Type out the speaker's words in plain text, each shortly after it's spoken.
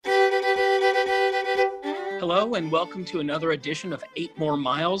Hello and welcome to another edition of 8 More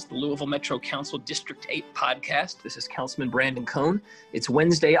Miles, the Louisville Metro Council District 8 podcast. This is Councilman Brandon Cohn. It's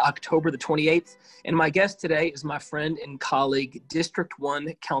Wednesday, October the 28th, and my guest today is my friend and colleague, District 1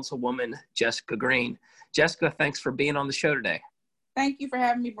 Councilwoman Jessica Green. Jessica, thanks for being on the show today. Thank you for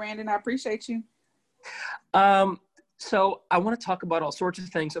having me, Brandon. I appreciate you. So I want to talk about all sorts of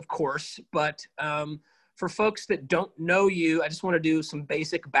things, of course, but for folks that don't know you, I just want to do some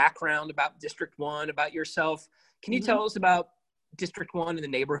basic background about District 1, about yourself. Can you tell us about District 1 and the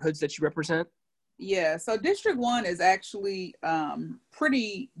neighborhoods that you represent? Yeah, so District 1 is actually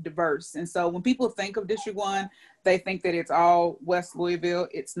pretty diverse. And so when people think of District 1, they think that it's all West Louisville.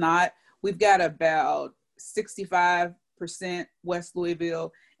 It's not. We've got about 65% West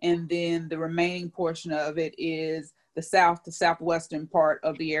Louisville, and then the remaining portion of it is the south to southwestern part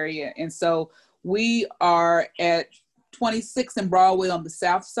of the area. And so we are at 26th and Broadway on the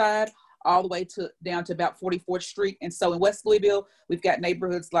south side, all the way down to about 44th Street. And so in West Louisville, we've got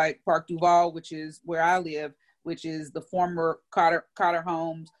neighborhoods like Park Duval, which is where I live, which is the former Carter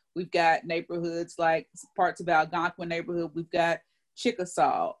homes. We've got neighborhoods like parts of Algonquin neighborhood. We've got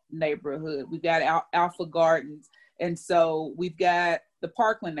Chickasaw neighborhood. We've got Alpha Gardens. And so we've got the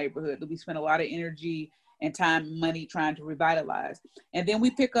Parkland neighborhood that we spend a lot of energy and time and money trying to revitalize. And then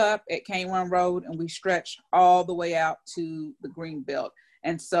we pick up at Cane Run Road and we stretch all the way out to the Greenbelt.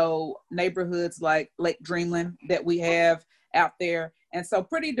 And so neighborhoods like Lake Dreamland that we have out there. And so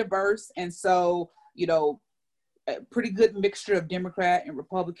pretty diverse. And so, you know, a pretty good mixture of Democrat and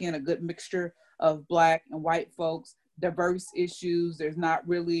Republican, a good mixture of Black and white folks, diverse issues. There's not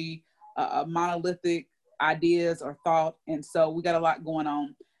really a monolithic ideas or thought. And so we got a lot going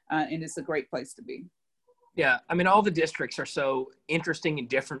on and it's a great place to be. Yeah, I mean, all the districts are so interesting and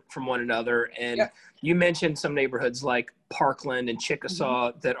different from one another. And you mentioned some neighborhoods like Parkland and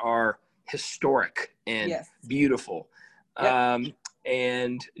Chickasaw that are historic and beautiful.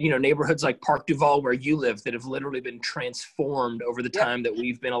 And, you know, neighborhoods like Park Duval, where you live, that have literally been transformed over the time that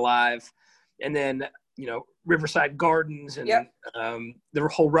we've been alive. And then, you know, Riverside Gardens and the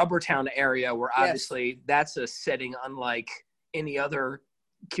whole Rubbertown area, where obviously that's a setting unlike any other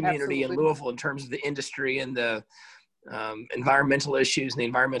community in Louisville in terms of the industry and the environmental issues and the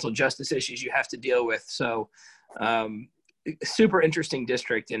environmental justice issues you have to deal with. So super interesting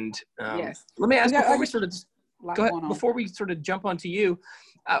district. And let me ask before we sort of jump onto you,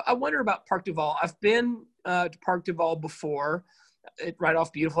 I wonder about Park Duval. I've been to Park Duval before, right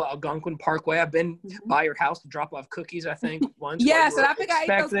off beautiful Algonquin Parkway. I've been by your house to drop off cookies, I think, once. Yes, and I think I ate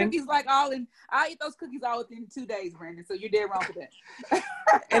those cookies I ate those cookies all within 2 days, Brandon, so you're dead wrong for that.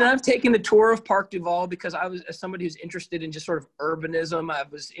 And I've taken the tour of Park Duval because I was, as somebody who's interested in just sort of urbanism, I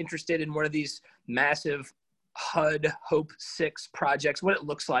was interested in one of these massive HUD Hope 6 projects, what it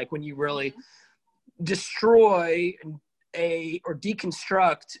looks like when you really destroy or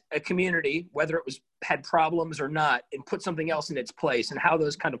deconstruct a community, whether it had problems or not, and put something else in its place, and how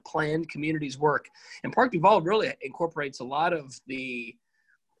those kind of planned communities work. And Park Duval really incorporates a lot of the,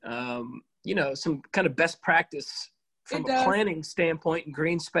 you know, some kind of best practice from a planning standpoint and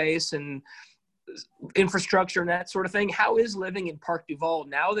green space and infrastructure and that sort of thing. How is living in Park Duval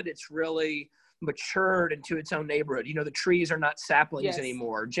now that it's really matured into its own neighborhood? You know, the trees are not saplings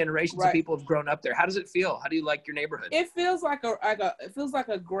anymore. Generations of people have grown up there. How does it feel? How do you like your neighborhood? It feels like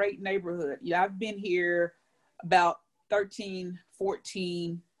a great neighborhood. Yeah, I've been here about 13,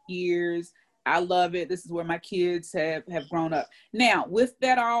 14 years. I love it. This is where my kids have grown up. Now, with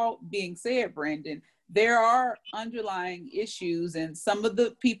that all being said, Brandon, there are underlying issues, and some of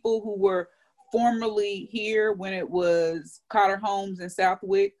the people who were formerly here when it was Carter Homes and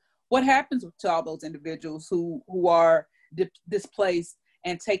Southwick, what happens to all those individuals who are displaced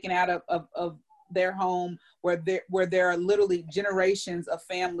and taken out of their home, where there are literally generations of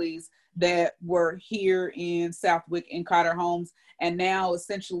families that were here in Southwick and Carter Homes, and now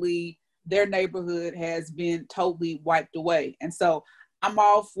essentially their neighborhood has been totally wiped away. And so I'm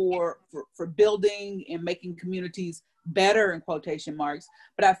all for building and making communities better, in quotation marks.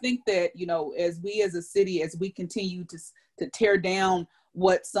 But I think that, you know, as we as a city, as we continue to tear down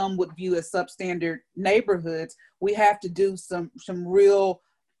what some would view as substandard neighborhoods, we have to do some real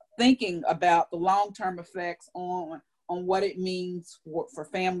thinking about the long-term effects on what it means for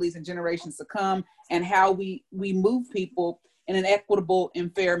families and generations to come, and how we move people in an equitable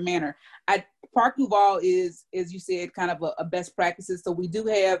and fair manner. Park Duval is, as you said, kind of a best practices. So we do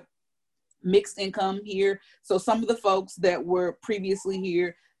have mixed income here. So some of the folks that were previously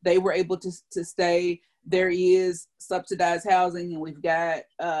here, they were able to stay. There is subsidized housing, and we've got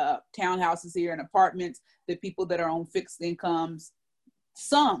townhouses here and apartments that people that are on fixed incomes,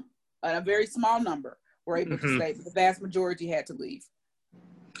 some, a very small number, were able to stay, but the vast majority had to leave.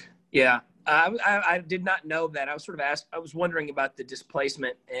 Yeah. I did not know that. I was I was wondering about the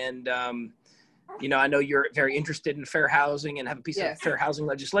displacement, and you know, I know you're very interested in fair housing and have a piece of fair housing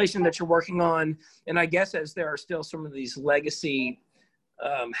legislation that you're working on. And I guess as there are still some of these legacy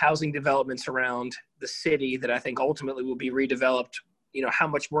housing developments around the city that I think ultimately will be redeveloped, you know, how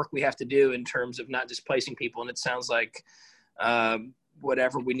much work we have to do in terms of not displacing people. And it sounds like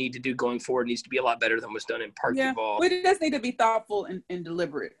whatever we need to do going forward needs to be a lot better than was done in Park Duval. We just need to be thoughtful and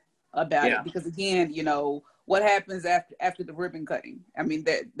deliberate about it, because again, you know, what happens after the ribbon cutting? I mean,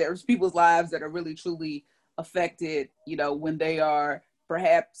 there's people's lives that are really truly affected, you know, when they are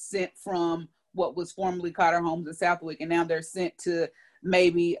perhaps sent from what was formerly Cotter Homes in Southwick, and now they're sent to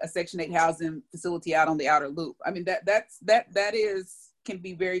maybe a Section 8 housing facility out on the outer loop. I mean, that can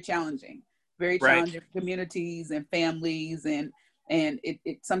be very challenging for communities and families, and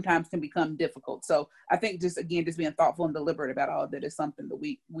it sometimes can become difficult. So I think just being thoughtful and deliberate about all of that is something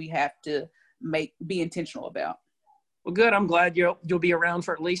that we have to be intentional about. Well, good. I'm glad you'll be around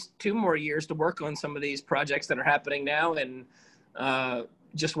for at least 2 more years to work on some of these projects that are happening now and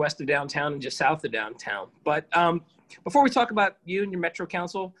just west of downtown and just south of downtown. But before we talk about you and your Metro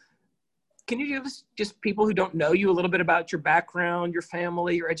Council, can you give us, just people who don't know you, a little bit about your background, your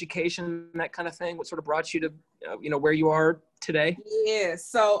family, your education, that kind of thing? What sort of brought you to, you know, where you are today? Yeah,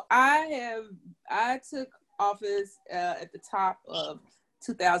 so I took office at the top of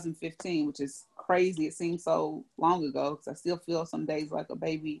 2015, which is crazy. It seems so long ago because I still feel some days like a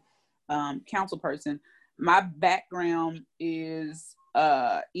baby council person. My background is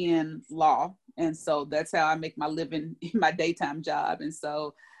in law, and so that's how I make my living in my daytime job. And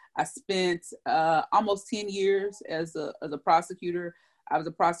so I spent almost 10 years as a prosecutor. I was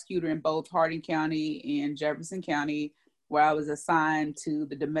a prosecutor in both Hardin County and Jefferson County, where I was assigned to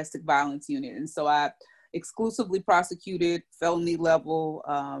the domestic violence unit. And so I exclusively prosecuted felony level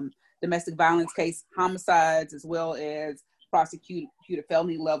domestic violence case homicides, as well as prosecuted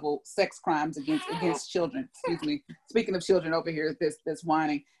felony level sex crimes against children. Excuse me. Speaking of children over here, that's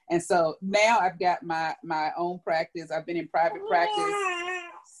whining. And so now I've got my own practice. I've been in private practice.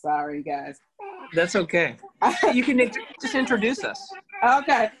 Sorry, guys. That's okay. You can just introduce us.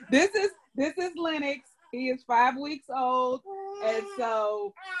 Okay. This is Lennox. He is 5 weeks old. And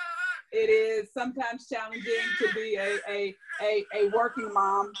so it is sometimes challenging to be a working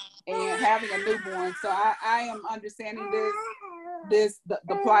mom and having a newborn. So I am understanding the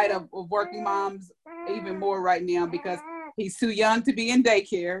plight of working moms even more right now, because he's too young to be in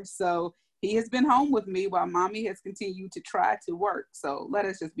daycare. So he has been home with me while mommy has continued to try to work. So let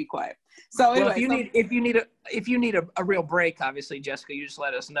us just be quiet. So anyway, if you need a real break, obviously, Jessica, you just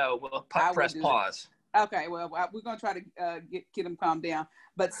let us know. We'll press pause. Okay, well, we're gonna try to get him calmed down.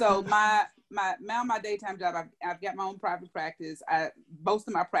 But so my daytime job, I've got my own private practice. Most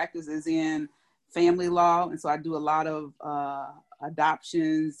of my practice is in family law, and so I do a lot of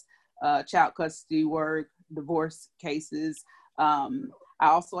adoptions, child custody work, divorce cases. I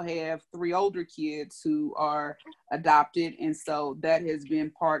also have 3 older kids who are adopted, and so that has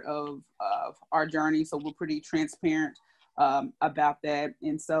been part of our journey. So we're pretty transparent about that.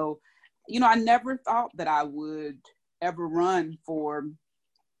 And so, you know, I never thought that I would ever run for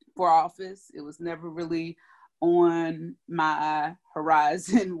office. It was never really on my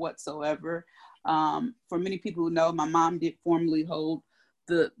horizon whatsoever. For many people who know, my mom did formerly hold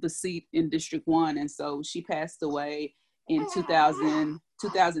the seat in District 1, and so she passed away in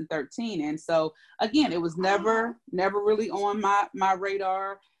 2013. And so again, it was never really on my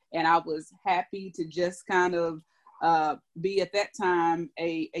radar, and I was happy to just kind of be at that time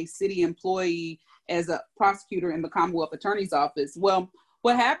a city employee as a prosecutor in the Commonwealth Attorney's Office. Well,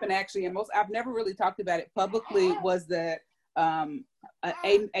 what happened actually, and I've never really talked about it publicly, was that a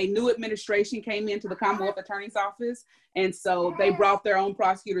new administration came into the Commonwealth Attorney's Office, and so they brought their own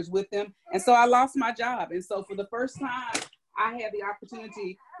prosecutors with them, and so I lost my job. And so for the first time, I had the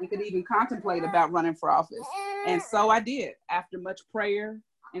opportunity and could even contemplate about running for office, and so I did. After much prayer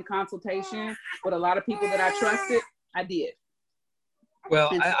and consultation with a lot of people that I trusted, I did.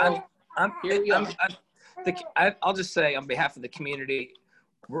 Well, I'll just say on behalf of the community,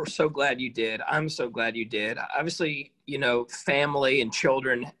 we're so glad you did. I'm so glad you did. Obviously, you know, family and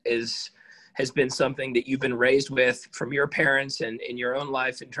children has been something that you've been raised with from your parents and in your own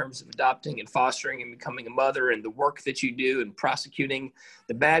life in terms of adopting and fostering and becoming a mother, and the work that you do and prosecuting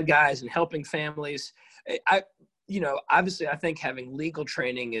the bad guys and helping families. Obviously, I think having legal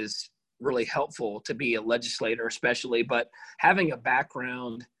training is really helpful to be a legislator, especially, but having a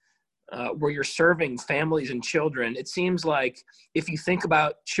background where you're serving families and children, it seems like if you think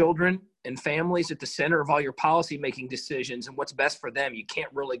about children and families at the center of all your policy making decisions and what's best for them, you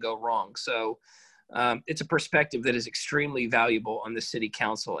can't really go wrong. So it's a perspective that is extremely valuable on the city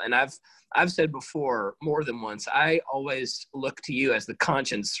council. And I've said before more than once, I always look to you as the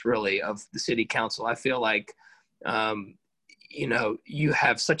conscience really of the city council. I feel like, you know, you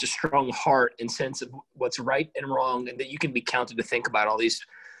have such a strong heart and sense of what's right and wrong, and that you can be counted to think about all these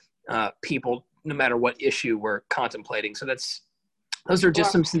people, no matter what issue we're contemplating. So those are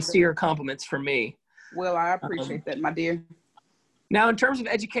just some sincere compliments from me. Well, I appreciate that, my dear. Now, in terms of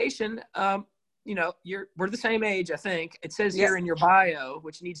education, you know, we're the same age, I think. It says here in your bio,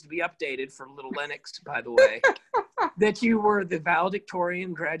 which needs to be updated for little Lennox, by the way, that you were the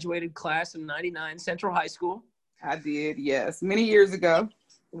valedictorian, graduated class of '99 Central High School. I did, yes. Many years ago.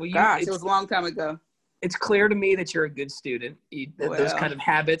 Well, gosh, it was a long time ago. It's clear to me that you're a good student. Those kind of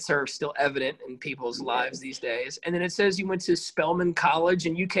habits are still evident in people's lives these days. And then it says you went to Spelman College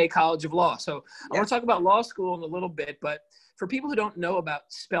and UK College of Law. So I want to talk about law school in a little bit, but for people who don't know about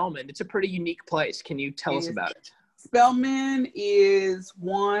Spelman, it's a pretty unique place. Can you tell us about it? Spelman is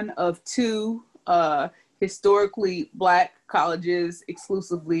one of two historically Black colleges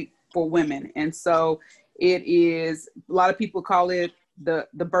exclusively for women. And so it is, a lot of people call it the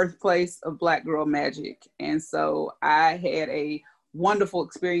birthplace of Black girl magic. And so I had a wonderful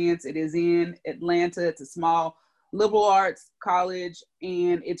experience. It is in Atlanta. It's a small liberal arts college,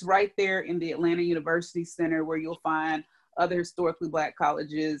 and it's right there in the Atlanta University Center, where you'll find other historically Black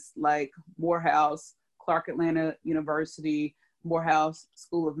colleges like Morehouse, Clark Atlanta University, Morehouse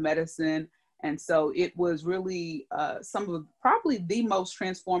School of Medicine. And so it was really some of probably the most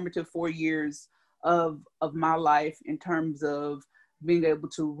transformative 4 years of my life in terms of being able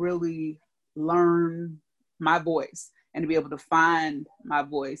to really learn my voice and to be able to find my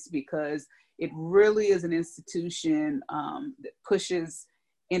voice, because it really is an institution that pushes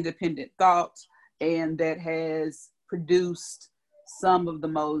independent thought and that has produced some of the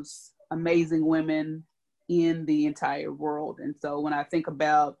most amazing women in the entire world. And so when I think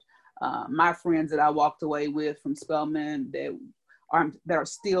about my friends that I walked away with from Spelman that are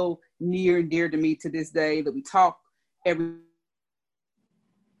still near and dear to me to this day, that we talk every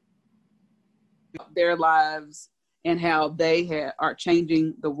their lives and how they are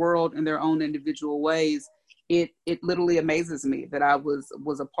changing the world in their own individual ways, it literally amazes me that I was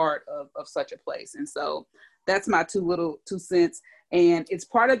a part of such a place. And so that's my two cents. And it's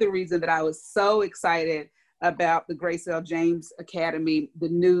part of the reason that I was so excited about the Grace L. James Academy, the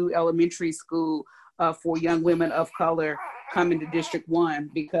new elementary school for young women of color coming to District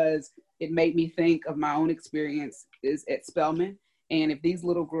 1, because it made me think of my own experience is at Spelman. And if these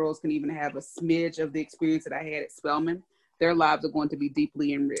little girls can even have a smidge of the experience that I had at Spelman, their lives are going to be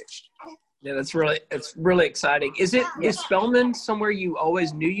deeply enriched. Yeah, it's really exciting. Is Spelman somewhere you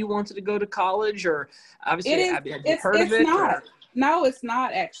always knew you wanted to go to college, or obviously have you heard of it? Not. No, it's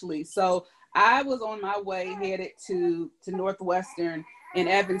not actually. So I was on my way headed to Northwestern in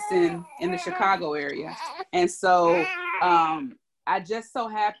Evanston in the Chicago area. And so I just so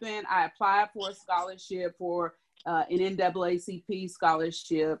happened, I applied for a scholarship for an NAACP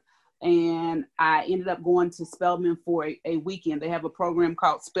scholarship, and I ended up going to Spelman for a weekend. They have a program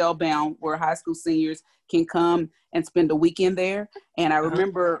called Spellbound where high school seniors can come and spend a weekend there. And I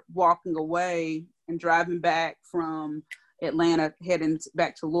remember walking away and driving back from Atlanta, heading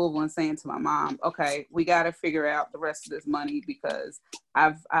back to Louisville, and saying to my mom, okay, we got to figure out the rest of this money, because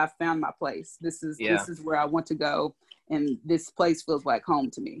I've found my place. This is where I want to go, and this place feels like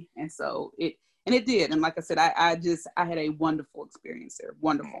home to me. And so it did. And like I said, I had a wonderful experience there.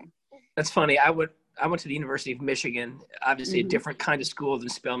 Wonderful. That's funny. I went to the University of Michigan, obviously a different kind of school than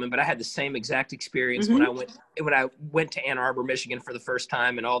Spelman, but I had the same exact experience when I went to Ann Arbor, Michigan for the first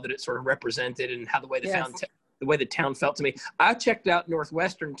time, and all that it sort of represented, and how the way the town felt to me. I checked out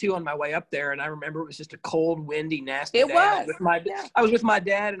Northwestern too on my way up there, and I remember it was just a cold, windy, nasty day. I was with my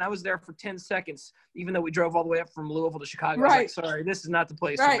dad, and I was there for 10 seconds, even though we drove all the way up from Louisville to Chicago. I was like, sorry, this is not the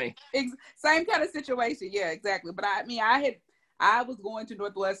place for me. Same kind of situation. Yeah, exactly. But I was going to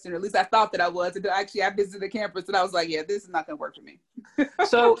Northwestern, or at least I thought that I was. And actually, I visited the campus, and I was like, yeah, this is not going to work for me.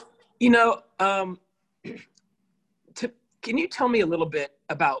 So, can you tell me a little bit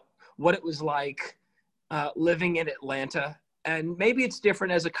about what it was like living in Atlanta? And maybe it's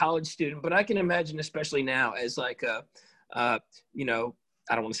different as a college student, but I can imagine, especially now, as like I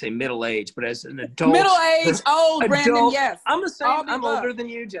don't want to say middle age, but as an adult. Middle age, old, Brandon, yes. I'm the same. I'm older than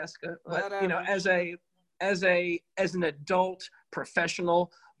you, Jessica. But as an adult,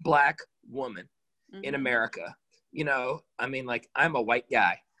 professional Black woman in America, I'm a white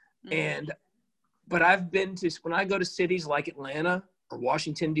guy, but I've been to, when I go to cities like Atlanta, or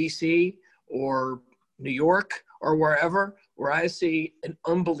Washington, D.C. or New York or wherever, where I see an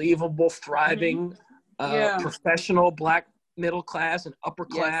unbelievable, thriving, professional Black middle class and upper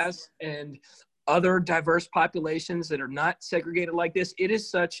class and other diverse populations that are not segregated like this. It is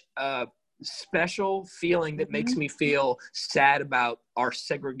such a special feeling that makes me feel sad about our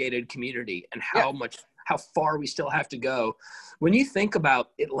segregated community and how far we still have to go. When you think about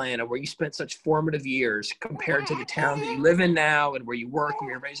Atlanta, where you spent such formative years compared to the town that you live in now and where you work and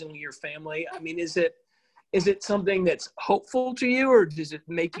you're raising your family, I mean, is it something that's hopeful to you, or does it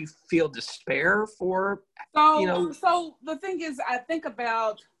make you feel despair for, So the thing is, I think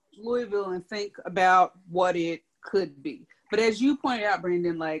about Louisville and think about what it could be. But as you pointed out,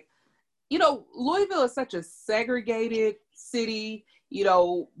 Brandon, like, Louisville is such a segregated city,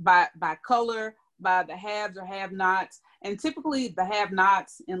 by color, by the haves or have-nots. And typically the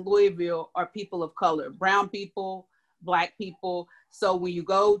have-nots in Louisville are people of color, brown people, Black people. So when you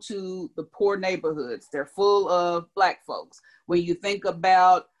go to the poor neighborhoods, they're full of Black folks. When you think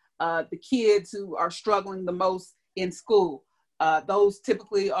about the kids who are struggling the most in school, those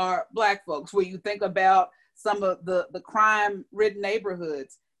typically are Black folks. When you think about some of the crime-ridden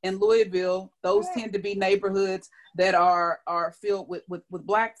neighborhoods in Louisville, those tend to be neighborhoods that are filled with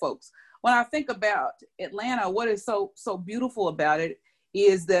Black folks. When I think about Atlanta, what is so beautiful about it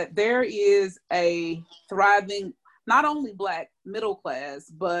is that there is a thriving, not only Black middle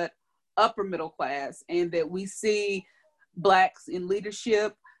class, but upper middle class, and that we see Blacks in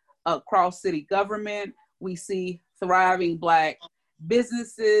leadership across city government. We see thriving Black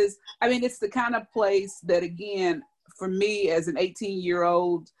businesses. I mean, it's the kind of place that, again, for me as an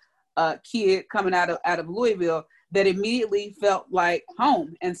 18-year-old kid coming out of Louisville, that immediately felt like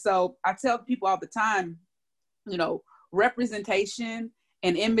home. And so I tell people all the time, representation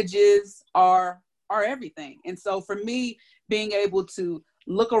and images are everything. And so for me, being able to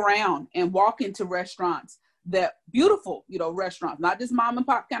look around and walk into restaurants, that beautiful, restaurants, not just mom and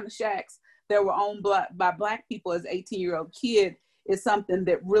pop kind of shacks that were owned by Black people as an 18-year-old kid, is something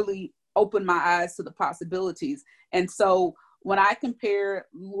that really opened my eyes to the possibilities. And so when I compare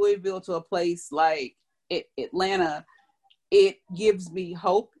Louisville to a place like Atlanta, it gives me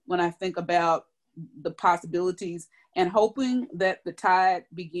hope when I think about the possibilities and hoping that the tide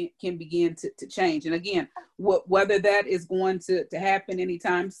can begin to change. And again, whether that is going to happen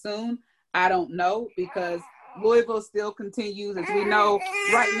anytime soon, I don't know, because Louisville still continues, as we know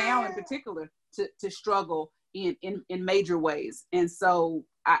right now in particular, to struggle in major ways. And so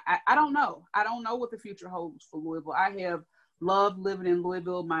I don't know. I don't know what the future holds for Louisville. I have loved living in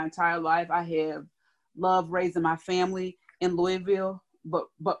Louisville my entire life. I have loved raising my family in Louisville,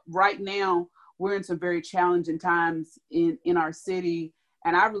 but right now we're in some very challenging times in our city,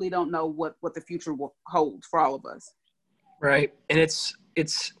 and I really don't know what the future will hold for all of us. Right, and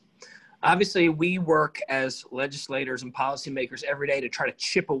it's obviously we work as legislators and policymakers every day to try to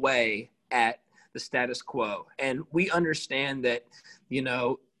chip away at the status quo, and we understand that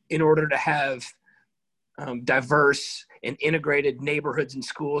in order to have diverse and integrated neighborhoods and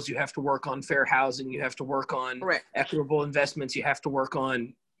schools, you have to work on fair housing, you have to work on equitable investments, you have to work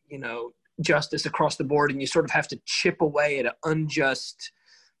on, justice across the board, and you sort of have to chip away at an unjust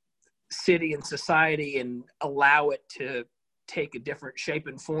city and society and allow it to take a different shape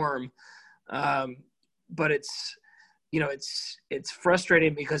and form. But it's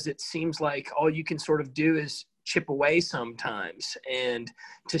frustrating because it seems like all you can sort of do is chip away sometimes. And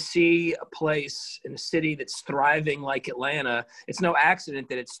to see a place in a city that's thriving like Atlanta, it's no accident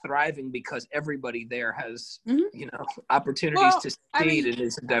that it's thriving because everybody there has, opportunities to succeed, and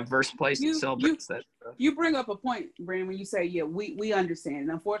it's a diverse place that celebrates that stuff. You bring up a point, Brandon, when you say, we understand. And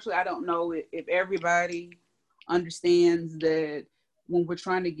unfortunately, I don't know if everybody understands that when we're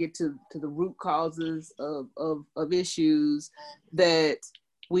trying to get to the root causes of issues, that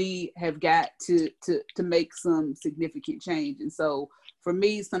we have got to make some significant change. And so for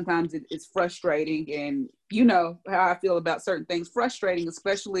me, sometimes it's frustrating, and how I feel about certain things, frustrating,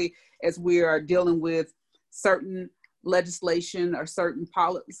 especially as we are dealing with certain legislation or certain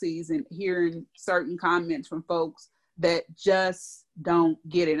policies and hearing certain comments from folks that just don't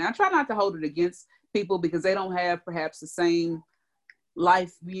get it. And I try not to hold it against people because they don't have perhaps the same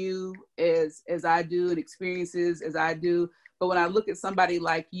life view as I do and experiences as I do. But when I look at somebody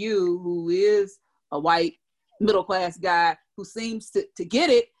like you, who is a white middle-class guy who seems to get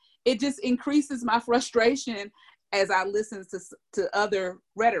it, it just increases my frustration as I listen to other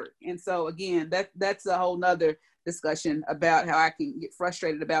rhetoric. And so again, that's a whole nother discussion about how I can get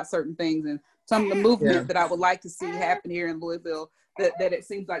frustrated about certain things and some of the movement that I would like to see happen here in Louisville that it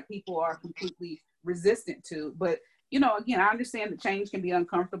seems like people are completely resistant to. But again, I understand that change can be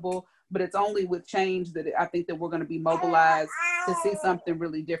uncomfortable, but it's only with change that I think that we're going to be mobilized to see something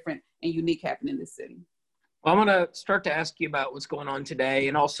really different and unique happen in this city. Well, I'm going to start to ask you about what's going on today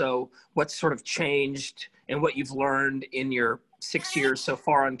and also what's sort of changed and what you've learned in your 6 years so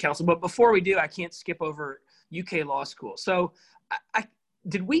far on council. But before we do, I can't skip over UK Law School. So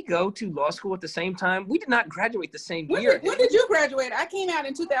did we go to law school at the same time? We did not graduate the same year. When did you graduate? I came out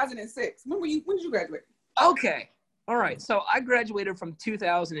in 2006. When did you graduate? Okay. All right. So I graduated from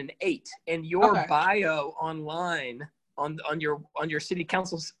 2008, and your bio online on your city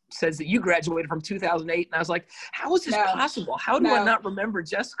council says that you graduated from 2008. And I was like, how is this possible? How do I not remember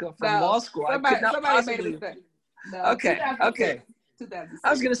Jessica from law school? I could not possibly. Okay. 2006.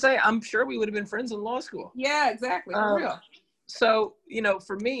 I was going to say, I'm sure we would have been friends in law school. Yeah, exactly. For real. So,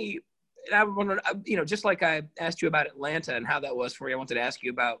 for me, I wanted, just like I asked you about Atlanta and how that was for you, I wanted to ask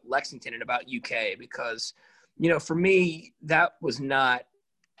you about Lexington and about UK because, for me, that was not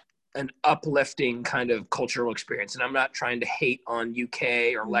an uplifting kind of cultural experience. And I'm not trying to hate on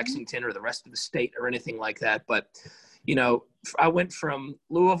UK or Lexington or the rest of the state or anything like that. But, I went from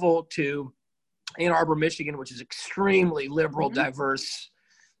Louisville to Ann Arbor, Michigan, which is extremely liberal, diverse,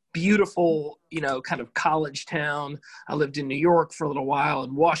 beautiful, kind of college town. I lived in New York for a little while,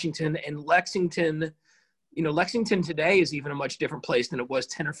 in Washington, and Lexington. Lexington today is even a much different place than it was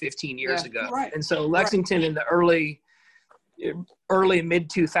 10 or 15 years ago. Right. And so Lexington in the early mid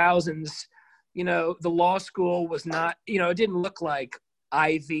 2000s, the law school was not, it didn't look like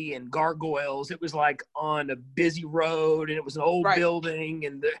ivy and gargoyles. It was like on a busy road, and it was an old building,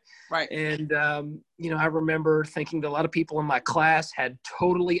 and I remember thinking that a lot of people in my class had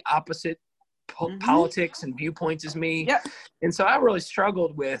totally opposite politics and viewpoints as me. Yep. And so I really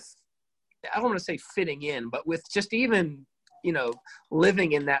struggled with, I don't want to say fitting in, but with just even,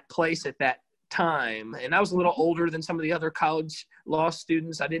 living in that place at that time. And I was a little older than some of the other college law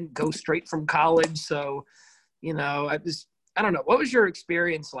students. I didn't go straight from college. So, I don't know. What was your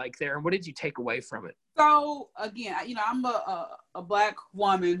experience like there, and what did you take away from it? So again, I'm a Black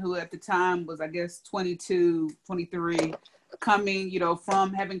woman who at the time was, I guess, 22, 23,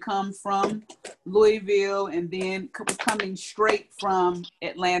 having come from Louisville and then coming straight from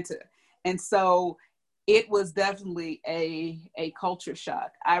Atlanta. And so it was definitely a culture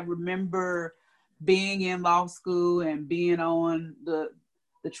shock. I remember being in law school and being on the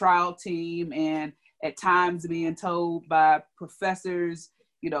trial team, and at times being told by professors,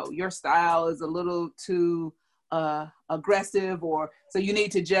 your style is a little too aggressive, or so you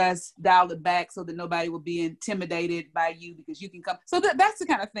need to just dial it back so that nobody will be intimidated by you because you can come. So that's the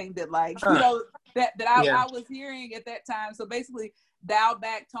kind of thing that I was hearing at that time. So basically dial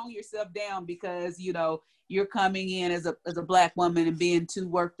back, tone yourself down because, you're coming in as a Black woman and being too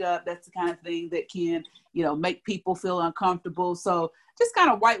worked up. That's the kind of thing that can, make people feel uncomfortable. So just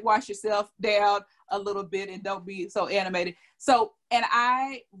kind of whitewash yourself down a little bit and don't be so animated. So, and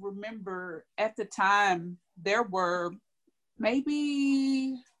I remember at the time there were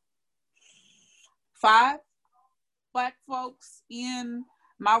maybe 5 Black folks in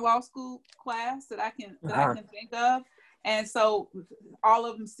my law school class that I can think of. And so all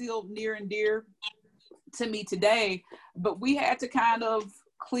of them still near and dear to me today, but we had to kind of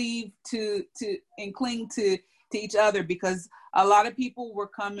cleave to and cling to each other because a lot of people were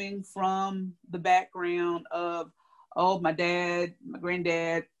coming from the background of, my dad, my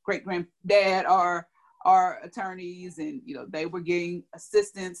granddad, great granddad are attorneys, and they were getting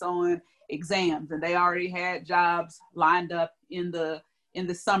assistance on exams, and they already had jobs lined up in the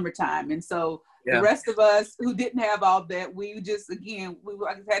summertime. And so the rest of us who didn't have all that, we just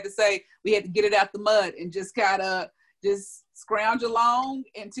had to say we had to get it out the mud and just kind of just scrounge along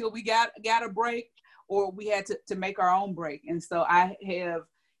until we got a break, or we had to make our own break. And so I have,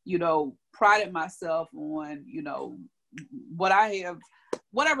 prided myself on,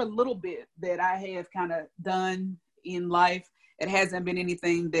 whatever little bit that I have kind of done in life. It hasn't been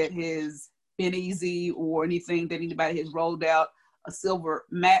anything that has been easy or anything that anybody has rolled out a silver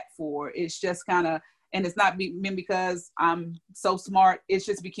mat for. It's just kind of, and it's not been because I'm so smart. It's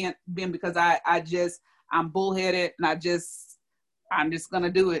just been because I'm bullheaded, and I'm just going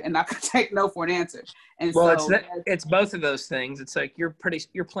to do it and not going to take no for an answer. And it's both of those things. It's like, you're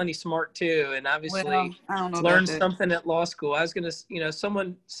plenty smart too. And obviously I don't know learned something at law school. I was going to,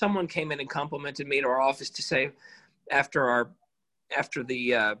 someone came in and complimented me to our office to say after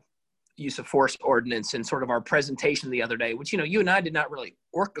the use of force ordinance and sort of our presentation the other day, which, you and I did not really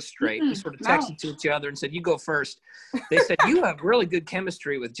orchestrate. We sort of texted to each other and said, you go first. They said, you have really good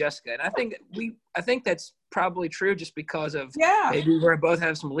chemistry with Jessica. And I think that's probably true just because of maybe we both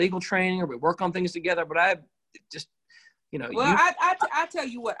have some legal training or we work on things together, but you know. Well, I tell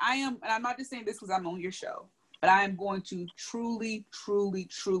you what, I am, and I'm not just saying this because I'm on your show, but I am going to truly, truly,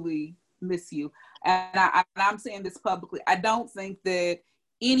 truly miss you. And I'm saying this publicly. I don't think that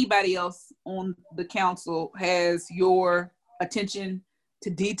anybody else on the council has your attention to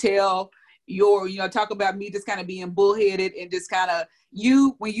detail. Talk about me just kind of being bullheaded and just kind of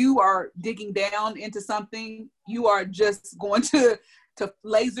when you are digging down into something, you are just going to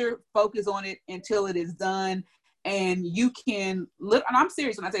laser focus on it until it is done. And you can and I'm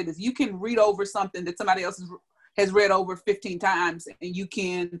serious when I say this, you can read over something that somebody else has read over 15 times, and you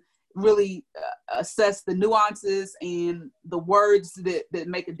can really assess the nuances and the words that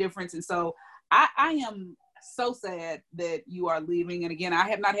make a difference. And so I am so sad that you are leaving. And again, I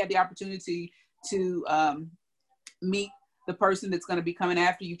have not had the opportunity to meet the person that's going to be coming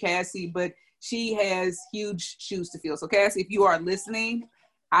after you, Cassie, but she has huge shoes to fill. So Cassie, if you are listening,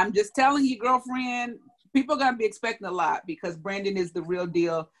 I'm just telling you, girlfriend, people are going to be expecting a lot, because Brandon is the real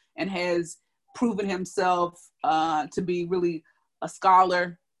deal and has proven himself to be really a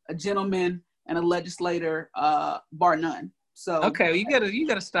scholar, a gentleman, and a legislator, bar none. So okay, you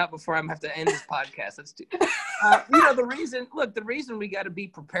gotta stop before I have to end this podcast. That's too. The reason we got to be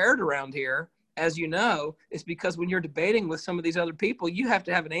prepared around here, as you know, is because when you're debating with some of these other people, you have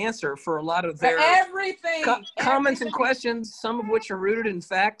to have an answer for a lot of their comments and questions. Some of which are rooted in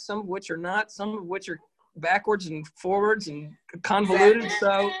fact, some of which are not, some of which are backwards and forwards and convoluted.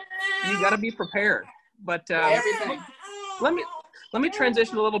 So you got to be prepared. But everything. Let me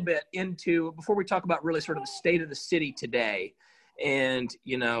transition a little bit into, before we talk about really sort of the state of the city today, and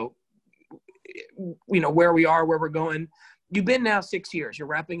where we are, where we're going. You've been now 6 years. You're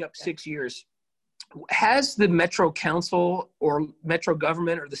wrapping up 6 years. Has the Metro Council or Metro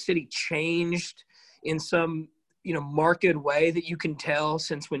government or the city changed in some marked way that you can tell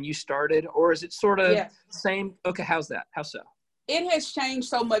since when you started, or is it sort of same? Okay, how's that? How so? It has changed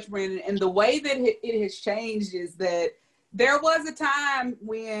so much, Brandon, and the way that it has changed is that there was a time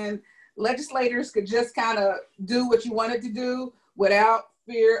when legislators could just kind of do what you wanted to do without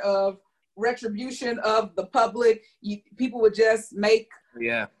fear of retribution of the public. People would just make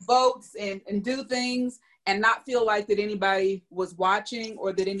votes and do things and not feel like that anybody was watching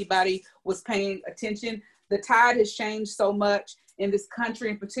or that anybody was paying attention. The tide has changed so much in this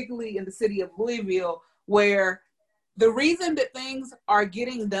country, and particularly in the city of Louisville, where the reason that things are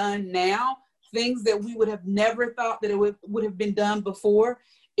getting done now, things that we would have never thought that it would have been done before,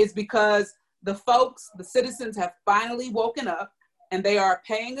 is because the citizens have finally woken up and they are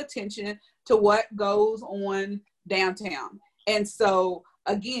paying attention to what goes on downtown. And so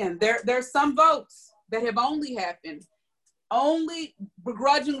again, there's some votes that have only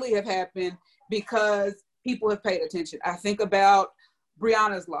begrudgingly have happened because people have paid attention. I think about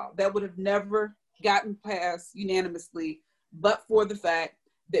Breonna's Law that would have never gotten passed unanimously, but for the fact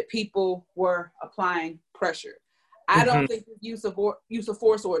that people were applying pressure. I don't think the use of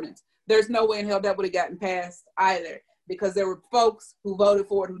force ordinance, there's no way in hell that would have gotten passed either, because there were folks who voted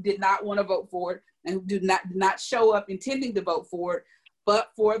for it who did not want to vote for it and who did not show up intending to vote for it,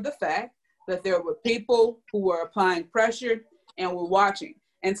 but for the fact that there were people who were applying pressure and were watching.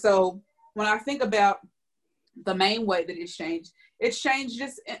 And so when I think about the main way that it's changed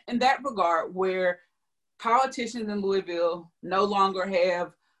just in that regard, where politicians in Louisville no longer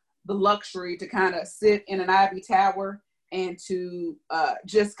have the luxury to kind of sit in an ivory tower and to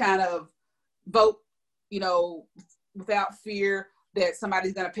just kind of vote, without fear that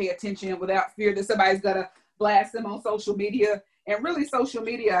somebody's going to pay attention, without fear that somebody's going to blast them on social media. And really, social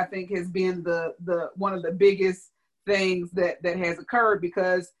media, I think, has been the one of the biggest things that has occurred,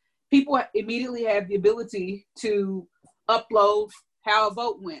 because people immediately have the ability to upload how a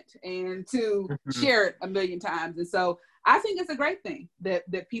vote went and to share it a million times. And so I think it's a great thing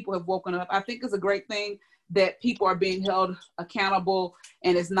that people have woken up. I think it's a great thing that people are being held accountable,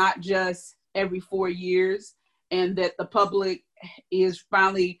 and it's not just every 4 years, and that the public is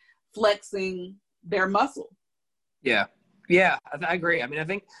finally flexing their muscle. Yeah, I agree. I mean, I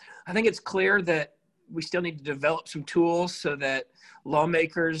think it's clear that we still need to develop some tools so that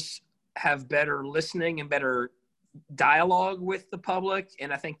lawmakers have better listening and better dialogue with the public.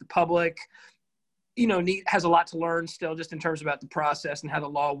 And I think the public, has a lot to learn still, just in terms about the process and how the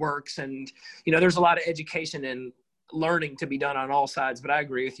law works. And, there's a lot of education and learning to be done on all sides, but I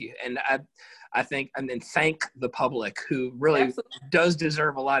agree with you. And I think, and then thank the public, who really does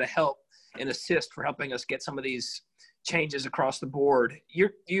deserve a lot of help and assist for helping us get some of these changes across the board.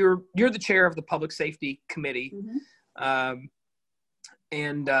 You're the chair of the Public Safety Committee. So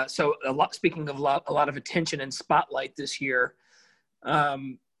speaking of a lot of attention and spotlight this year,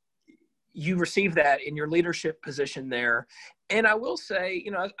 you received that in your leadership position there. And I will say,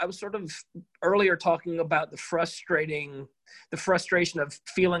 you know, I was sort of earlier talking about the frustration of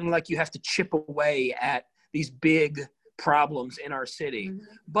feeling like you have to chip away at these big problems in our city. Mm-hmm.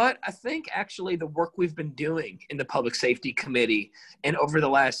 But I think actually the work we've been doing in the Public Safety Committee and over the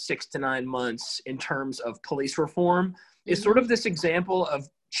last 6 to 9 months in terms of police reform is sort of this example of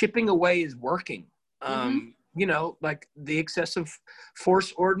chipping away is working. You know, like the excessive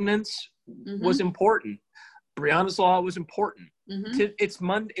force ordinance was important. Breonna's Law was important.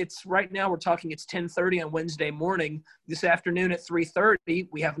 It's right now we're talking, it's 10:30 on Wednesday morning. This afternoon at 3:30,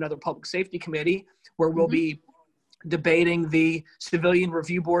 we have another Public Safety Committee where we'll be debating the Civilian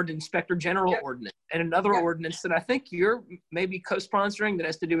Review Board Inspector General ordinance and another ordinance that I think you're maybe co-sponsoring that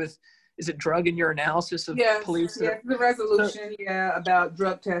has to do with, is it drug in your analysis of police? Yes, the resolution, about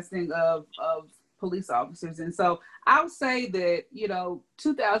drug testing of police officers. And so I would say that, you know,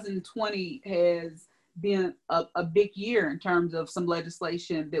 2020 has been a big year in terms of some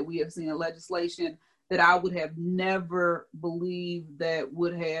legislation that we have seen, legislation that I would have never believed that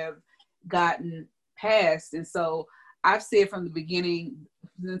would have gotten passed. And so I've said from the beginning,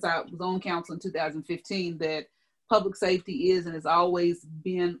 since I was on council in 2015, that public safety is and has always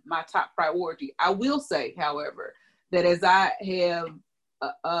been my top priority. I will say, however, that as I have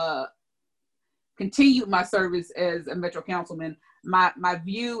continued my service as a Metro Councilman, my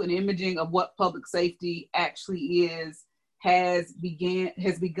view and imaging of what public safety actually is has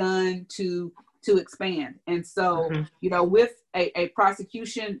begun to expand. And so, you know, with a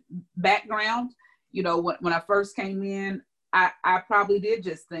prosecution background, you know, when I first came in, I probably did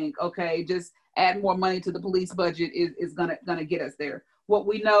just think, okay, just add more money to the police budget is gonna get us there. What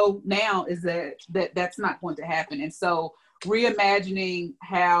we know now is that's not going to happen. And so reimagining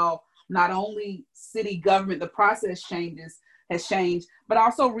how not only city government, the process has changed, but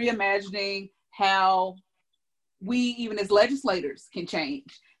also reimagining how we, even as legislators, can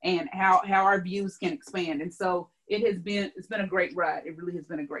change and how our views can expand. And so it's been a great ride. It really has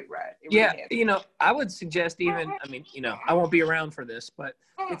been a great ride. You know, I would suggest even, I mean, you know, I won't be around for this, but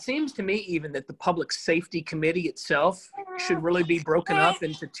it seems to me even that the Public Safety Committee itself should really be broken up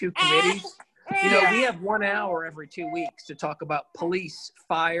into 2 committees. You know, we have 1 hour every 2 weeks to talk about police,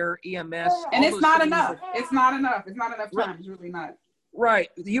 fire, EMS. And it's not enough. It's not enough. It's not enough time. It's really not. Right.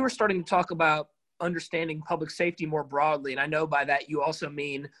 You were starting to talk about understanding public safety more broadly. And I know by that you also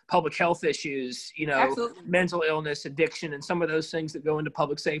mean public health issues, you know, Absolutely. Mental illness, addiction, and some of those things that go into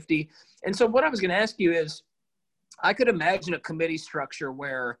public safety. And so what I was going to ask you is, I could imagine a committee structure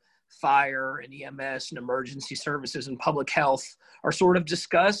where fire and EMS and emergency services and public health are sort of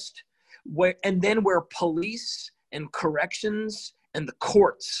discussed, and then where police and corrections and the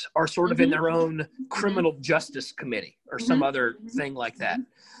courts are sort of in their own criminal justice committee or some other thing like that.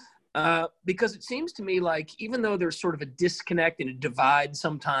 Because it seems to me like even though there's sort of a disconnect and a divide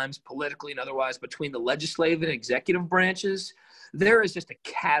sometimes politically and otherwise between the legislative and executive branches, there is just a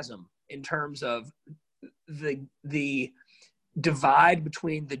chasm in terms of the divide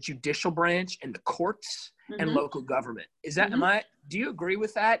between the judicial branch and the courts and local government. Is that, do you agree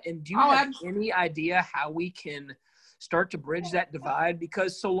with that? And do you have any idea how we can start to bridge that divide?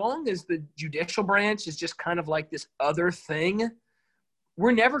 Because so long as the judicial branch is just kind of like this other thing,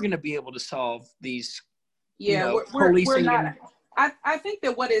 we're never going to be able to solve these, policing. We're not. I think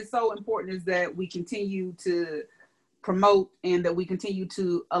that what is so important is that we continue to promote and that we continue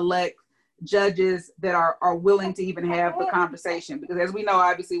to elect judges that are willing to even have the conversation. Because as we know,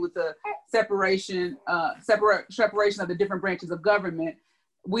 obviously with the separation of the different branches of government,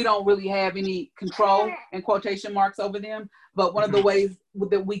 we don't really have any control in quotation marks over them. But one of the ways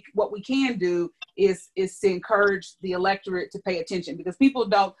that what we can do is to encourage the electorate to pay attention, because people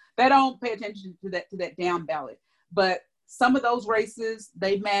don't pay attention to that down ballot. But some of those races,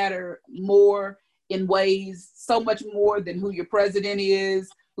 they matter more in ways so much more than who your president is,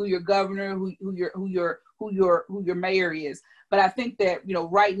 who your governor, who your mayor is. But I think that,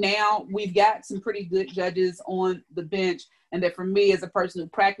 right now we've got some pretty good judges on the bench, and that for me as a person who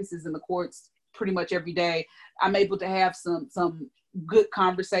practices in the courts pretty much every day, I'm able to have some good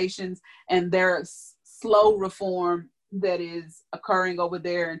conversations, and there's slow reform that is occurring over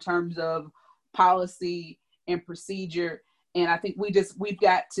there in terms of policy and procedure. And I think we've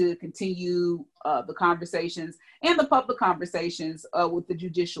got to continue the conversations and the public conversations with the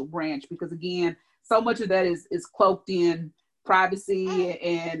judicial branch, because again, so much of that is cloaked in privacy,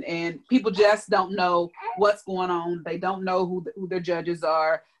 and people just don't know what's going on. They don't know who their judges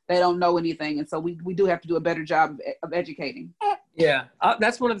are. They don't know anything. And so we do have to do a better job of educating. Yeah,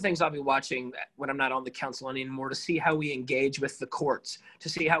 that's one of the things I'll be watching when I'm not on the council anymore, to see how we engage with the courts, to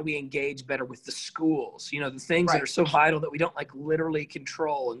see how we engage better with the schools, you know, the things that are so vital that we don't like literally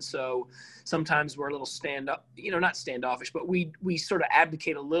control. And so sometimes we're a little not standoffish, but we sort of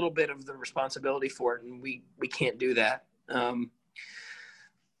abdicate a little bit of the responsibility for it, and we can't do that.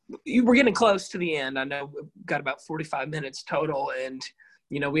 We're getting close to the end. I know we've got about 45 minutes total, and,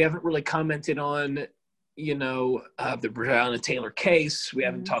 you know, we haven't really commented on, you know, the Breonna Taylor case. We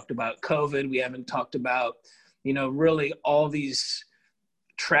haven't talked about COVID. We haven't talked about, you know, really all these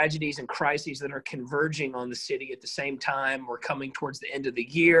tragedies and crises that are converging on the city at the same time. We're coming towards the end of the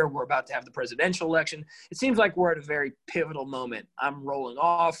year. We're about to have the presidential election. It seems like we're at a very pivotal moment. I'm rolling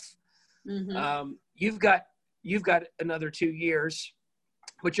off. You've got another 2 years,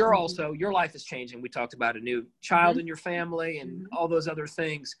 but you're also, your life is changing. We talked about a new child in your family and all those other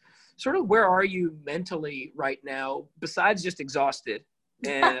things. Sort of, where are you mentally right now, besides just exhausted?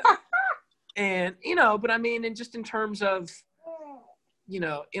 And you know, but I mean, and just in terms of, you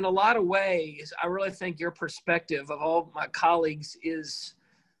know, in a lot of ways, I really think your perspective of all my colleagues is,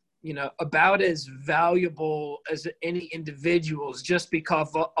 you know, about as valuable as any individuals, just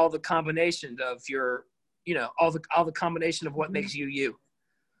because of all the combination of your, you know, all the combination of what makes you you.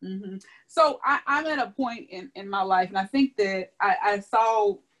 So I'm at a point in my life, and I think that I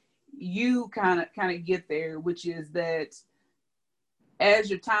saw you kind of get there, which is that as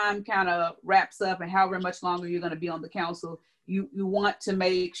your time kind of wraps up and however much longer you're going to be on the council, you want to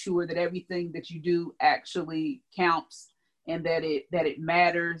make sure that everything that you do actually counts, and that it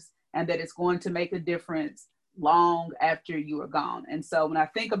matters, and that it's going to make a difference long after you are gone. And so when I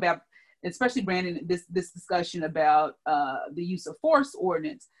think about, especially Brandon, this discussion about the use of force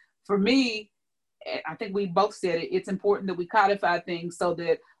ordinance, for me, I think we both said it, it's important that we codify things so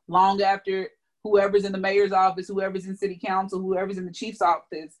that long after whoever's in the mayor's office, whoever's in city council, whoever's in the chief's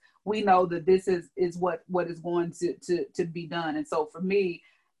office, we know that this is what is going to be done. And so for me,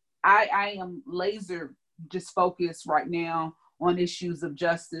 I am laser just focused right now on issues of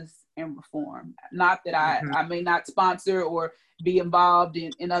justice and reform. Not that I may not sponsor or be involved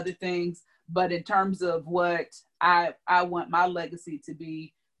in other things, but in terms of what I want my legacy to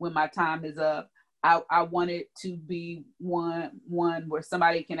be when my time is up, I want it to be one where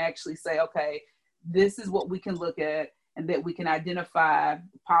somebody can actually say, okay, this is what we can look at, and that we can identify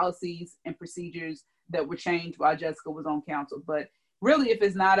policies and procedures that were changed while Jessica was on council. But really, if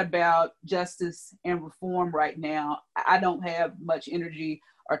it's not about justice and reform right now, I don't have much energy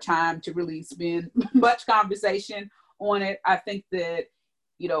or time to really spend much conversation on it. I think that,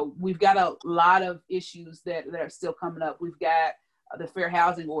 you know, we've got a lot of issues that are still coming up. We've got the Fair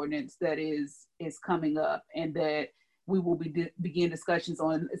Housing Ordinance that is coming up, and that we will begin discussions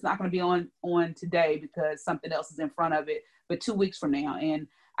on. It's not going to be on today because something else is in front of it, but 2 weeks from now. And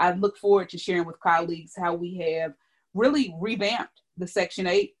I look forward to sharing with colleagues how we have really revamped the Section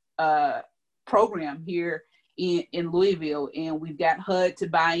 8 program here in Louisville. And we've got HUD to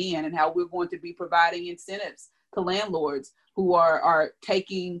buy in, and how we're going to be providing incentives to landlords who are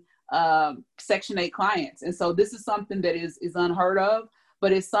taking Section 8 clients. And so this is something that is unheard of,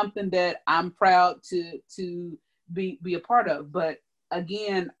 but it's something that I'm proud to be a part of. But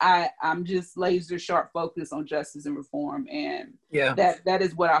again, I'm just laser sharp focused on justice and reform. And that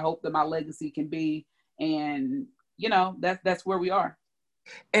is what I hope that my legacy can be. And, you know, that's where we are.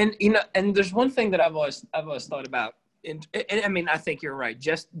 And, you know, and there's one thing that I've always thought about. And I mean, I think you're right.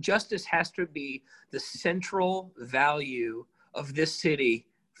 Justice has to be the central value of this city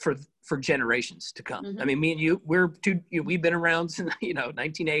for generations to come. I mean, me and you, we've been around since, you know,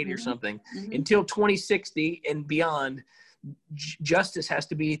 1980 or something, until 2060 and beyond. Justice has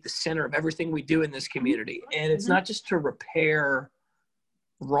to be at the center of everything we do in this community. And it's not just to repair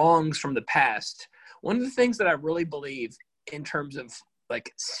wrongs from the past. One of the things that I really believe in terms of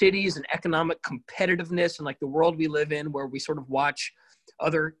like cities and economic competitiveness, and like the world we live in, where we sort of watch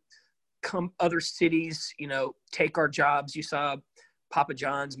other cities, you know, take our jobs. You saw Papa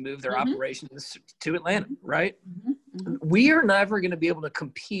John's move their operations to Atlanta, right? We are never going to be able to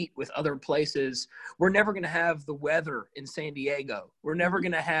compete with other places. We're never going to have the weather in San Diego. We're never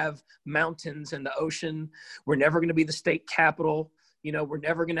going to have mountains and the ocean. We're never going to be the state capital. You know, we're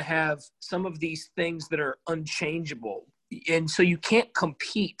never going to have some of these things that are unchangeable. And so you can't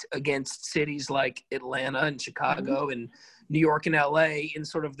compete against cities like Atlanta and Chicago and New York and LA in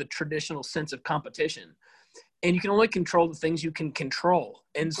sort of the traditional sense of competition. And you can only control the things you can control.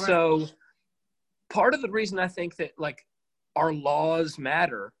 And so part of the reason I think that like our laws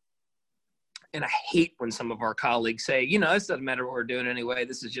matter, and I hate when some of our colleagues say, you know, this doesn't matter what we're doing anyway.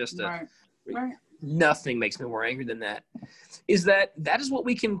 This is just nothing makes me more angry than that, is that is what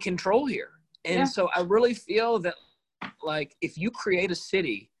we can control here. And so I really feel that, like, if you create a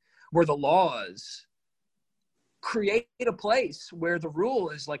city where the laws create a place where the rule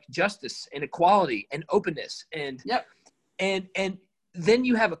is like justice and equality and openness and then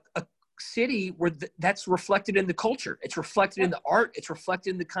you have a city where that's reflected in the culture, it's reflected in the art, it's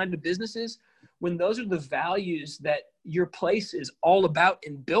reflected in the kind of businesses. When those are the values that your place is all about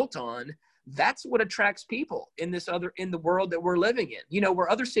and built on, that's what attracts people in the world that we're living in. You know, where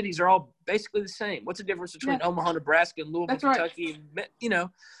other cities are all basically the same. What's the difference between Omaha, Nebraska, and Louisville, Kentucky? Right. You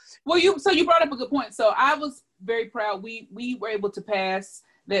know. Well, you brought up a good point. So I was very proud. We were able to pass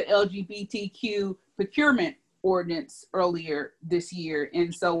that LGBTQ procurement ordinance earlier this year,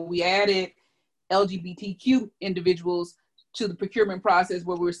 and so we added LGBTQ individuals to the procurement process,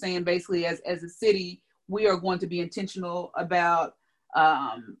 where we're saying basically as a city, we are going to be intentional about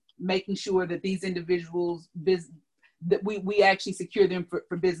making sure that these individuals, that we actually secure them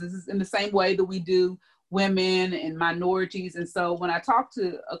for businesses in the same way that we do women and minorities. And so when I talked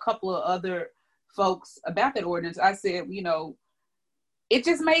to a couple of other folks about that ordinance, I said, you know, it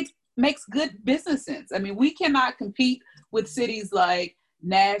just makes good business sense. I mean, we cannot compete with cities like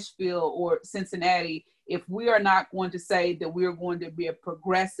Nashville or Cincinnati if we are not going to say that we're going to be a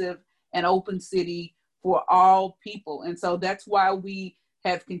progressive and open city for all people. And so that's why we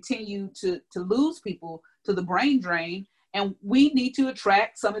have continued to lose people to the brain drain, and we need to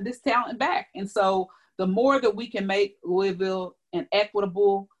attract some of this talent back. And so the more that we can make Louisville an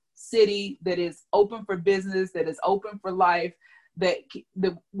equitable city that is open for business, that is open for life, that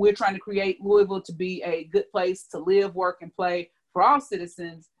we're trying to create Louisville to be a good place to live, work, and play for all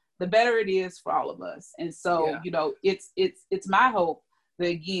citizens, the better it is for all of us. And so, you know, it's my hope that,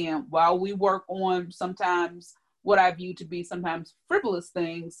 again, while we work on sometimes what I view to be sometimes frivolous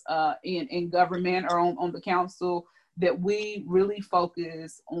things in government or on the council, that we really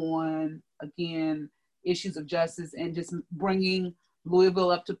focus on, again, issues of justice and just bringing Louisville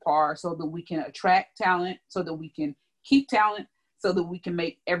up to par so that we can attract talent, so that we can keep talent, so that we can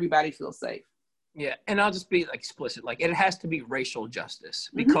make everybody feel safe. Yeah, and I'll just be explicit. Like, it has to be racial justice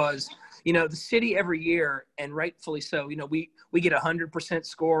because, you know, the city every year, and rightfully so, you know, we get 100%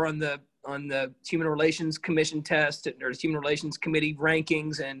 score on the Human Relations Commission test or the Human Relations Committee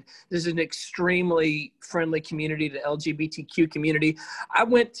rankings, and this is an extremely friendly community, the LGBTQ community. I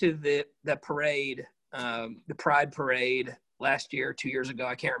went to the parade, the Pride Parade last year, 2 years ago.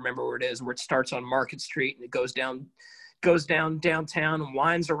 I can't remember where it is, where it starts on Market Street and it goes down downtown and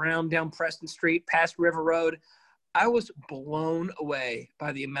winds around down Preston Street past River Road. I was blown away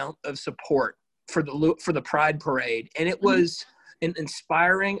by the amount of support for the Pride Parade, and it was an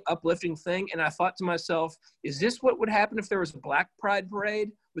inspiring, uplifting thing. And I thought to myself, is this what would happen if there was a Black Pride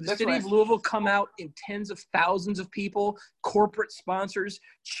Parade? Would the city of Louisville come out in tens of thousands of people, corporate sponsors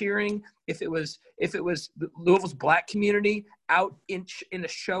cheering? If it was Louisville's Black community out in a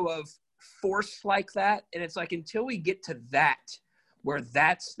show of force like that? And it's like, until we get to that, where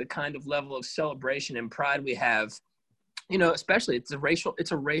that's the kind of level of celebration and pride we have, you know, especially it's a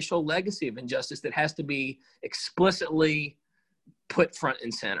racial legacy of injustice that has to be explicitly put front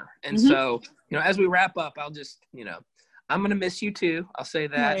and center. And so, you know, as we wrap up, I'll just, you know, I'm going to miss you too. I'll say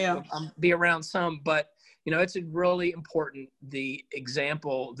that. I'll be around some, but, you know, it's really important, the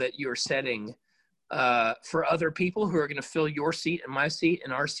example that you're setting for other people who are going to fill your seat and my seat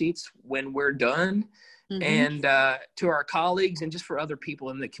and our seats when we're done, and to our colleagues and just for other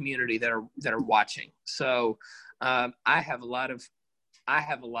people in the community that are watching. So I have a lot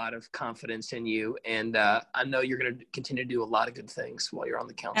of confidence in you, and I know you're going to continue to do a lot of good things while you're on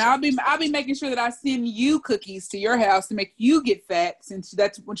the council. And I'll be making sure that I send you cookies to your house to make you get fat, since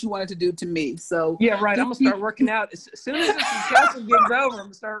that's what you wanted to do to me. So yeah, right. I'm gonna start working out as soon as this council gets over. I'm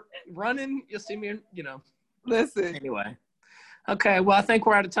gonna start running. You'll see me, you know. Listen. Anyway, okay. Well, I think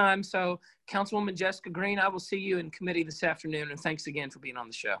we're out of time. So, Councilwoman Jessica Green, I will see you in committee this afternoon, and thanks again for being on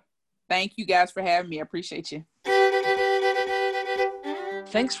the show. Thank you guys for having me. I appreciate you.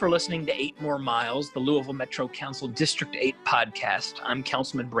 Thanks for listening to 8 More Miles, the Louisville Metro Council District 8 podcast. I'm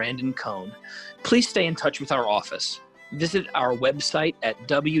Councilman Brandon Cohn. Please stay in touch with our office. Visit our website at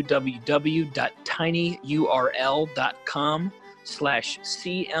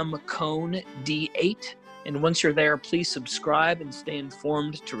www.tinyurl.com/cmcohnd8. And once you're there, please subscribe and stay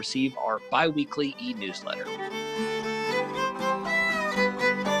informed to receive our bi-weekly e-newsletter.